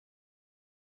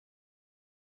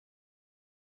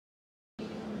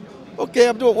Okay,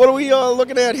 Abdul, what are we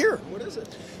looking at here? What is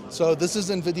it? So this is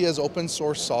Nvidia's open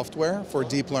source software for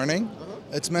deep learning.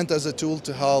 It's meant as a tool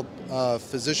to help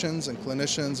physicians and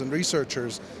clinicians and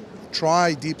researchers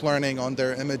try deep learning on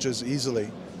their images easily.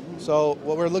 So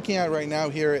what we're looking at right now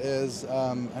here is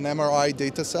an MRI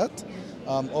data set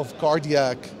of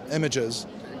cardiac images.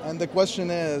 And the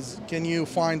question is, can you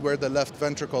find where the left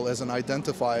ventricle is and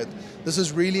identify it? This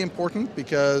is really important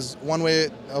because one way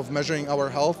of measuring our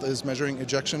health is measuring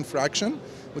ejection fraction,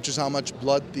 which is how much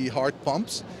blood the heart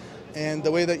pumps. And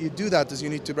the way that you do that is you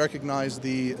need to recognize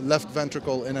the left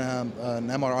ventricle in an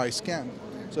MRI scan.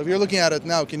 So if you're looking at it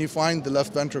now, can you find the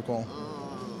left ventricle?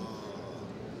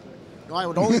 No, I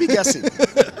would only be guessing.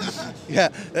 Yeah,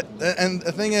 and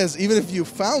the thing is, even if you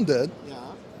found it,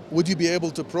 would you be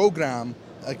able to program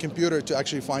a computer to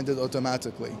actually find it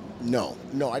automatically? No,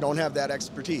 I don't have that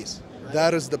expertise. Right?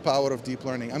 That is the power of deep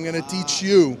learning. I'm going to teach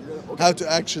you how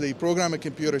to actually program a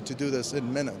computer to do this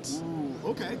in minutes. Ooh,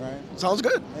 okay, right? Sounds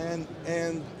good.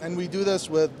 And we do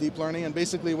this with deep learning, and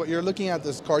basically what you're looking at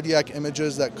is cardiac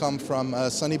images that come from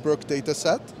a Sunnybrook data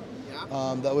set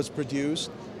that was produced.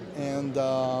 And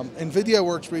Nvidia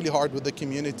works really hard with the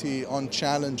community on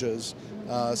challenges,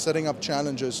 setting up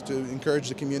challenges to encourage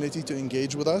the community to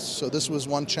engage with us. So this was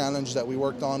one challenge that we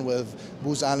worked on with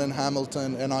Booz Allen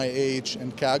Hamilton, NIH,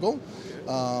 and Kaggle.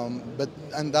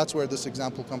 And that's where this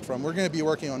example comes from. We're going to be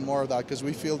working on more of that because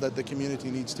we feel that the community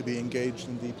needs to be engaged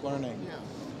in deep learning.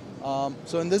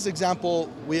 So in this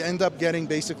example, we end up getting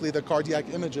basically the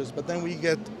cardiac images, but then we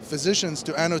get physicians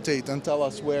to annotate and tell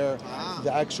us where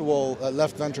the actual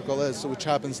left ventricle is, which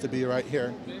happens to be right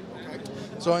here.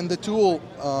 So in the tool,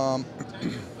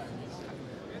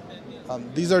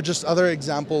 these are just other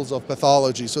examples of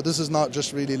pathology. So this is not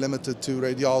just really limited to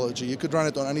radiology. You could run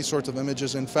it on any sort of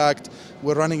images. In fact,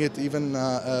 we're running it even,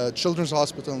 Children's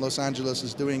Hospital in Los Angeles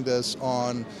is doing this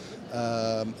on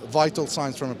vital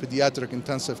signs from a pediatric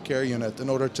intensive care unit in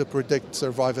order to predict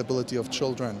survivability of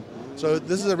children. So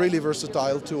this is a really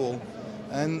versatile tool.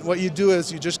 And what you do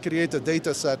is you just create a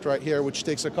data set right here, which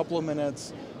takes a couple of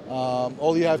minutes.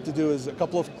 All you have to do is a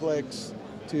couple of clicks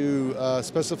to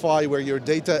specify where your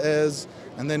data is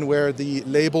and then where the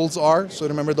labels are. So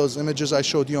remember those images I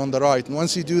showed you on the right. And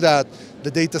once you do that,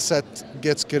 the data set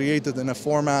gets created in a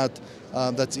format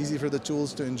that's easy for the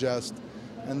tools to ingest.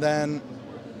 And then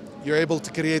you're able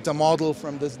to create a model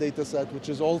from this data set, which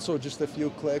is also just a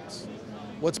few clicks.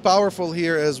 What's powerful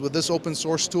here is with this open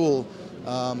source tool,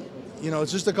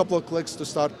 it's just a couple of clicks to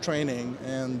start training.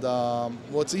 And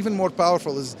what's even more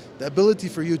powerful is the ability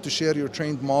for you to share your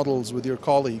trained models with your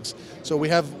colleagues. So we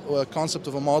have a concept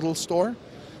of a model store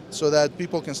so that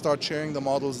people can start sharing the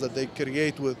models that they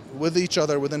create with each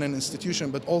other within an institution,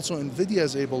 but also Nvidia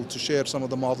is able to share some of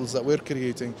the models that we're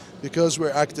creating because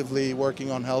we're actively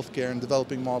working on healthcare and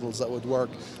developing models that would work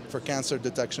for cancer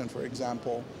detection, for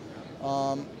example.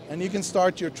 And you can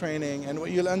start your training, and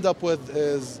what you'll end up with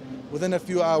is within a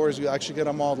few hours you actually get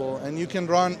a model, and you can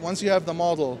run, once you have the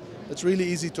model, it's really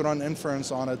easy to run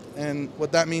inference on it. And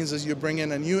what that means is you bring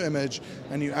in a new image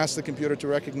and you ask the computer to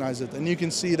recognize it. And you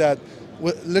can see that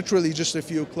with literally just a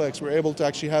few clicks, we're able to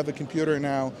actually have a computer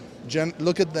now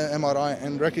look at the MRI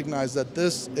and recognize that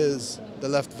this is the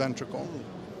left ventricle.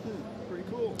 Pretty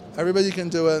cool. Everybody can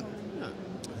do it,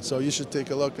 so you should take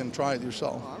a look and try it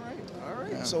yourself. All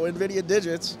right. Yeah. So Nvidia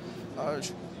digits,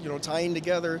 tying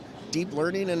together deep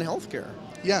learning and healthcare.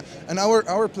 Yeah, and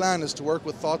our plan is to work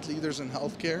with thought leaders in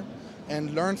healthcare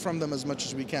and learn from them as much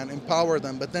as we can, empower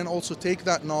them, but then also take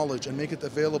that knowledge and make it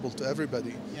available to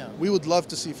everybody. Yeah. We would love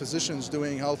to see physicians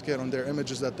doing healthcare on their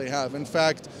images that they have. In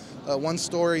fact, one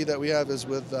story that we have is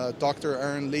with Dr.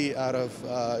 Aaron Lee out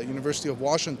of University of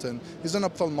Washington. He's an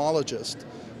ophthalmologist.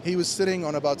 He was sitting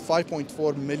on about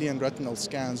 5.4 million retinal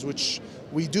scans, which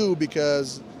we do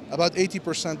because about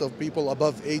 80% of people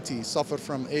above 80 suffer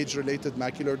from age-related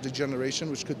macular degeneration,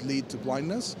 which could lead to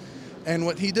blindness. And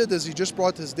what he did is he just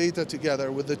brought his data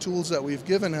together with the tools that we've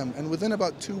given him, and within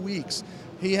about 2 weeks,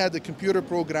 he had a computer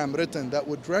program written that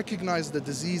would recognize the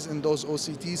disease in those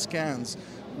OCT scans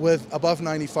with above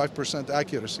 95%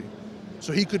 accuracy.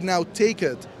 So he could now take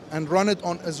it and run it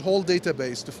on his whole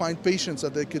database to find patients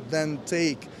that they could then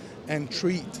take and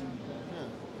treat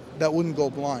that wouldn't go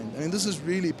blind. I mean, this is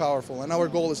really powerful, and our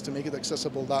goal is to make it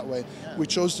accessible that way. We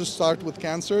chose to start with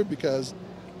cancer because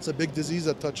it's a big disease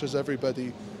that touches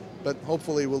everybody, but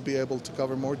hopefully we'll be able to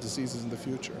cover more diseases in the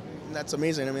future. That's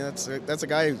amazing. I mean, that's a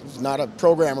guy who's not a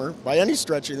programmer by any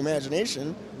stretch of the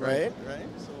imagination, right?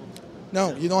 So,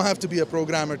 no, you don't have to be a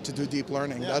programmer to do deep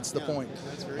learning. That's the point.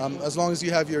 That's very as long as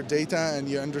you have your data and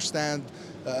you understand,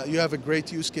 you have a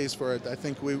great use case for it, I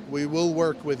think we will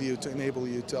work with you to enable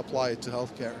you to apply it to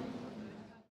healthcare.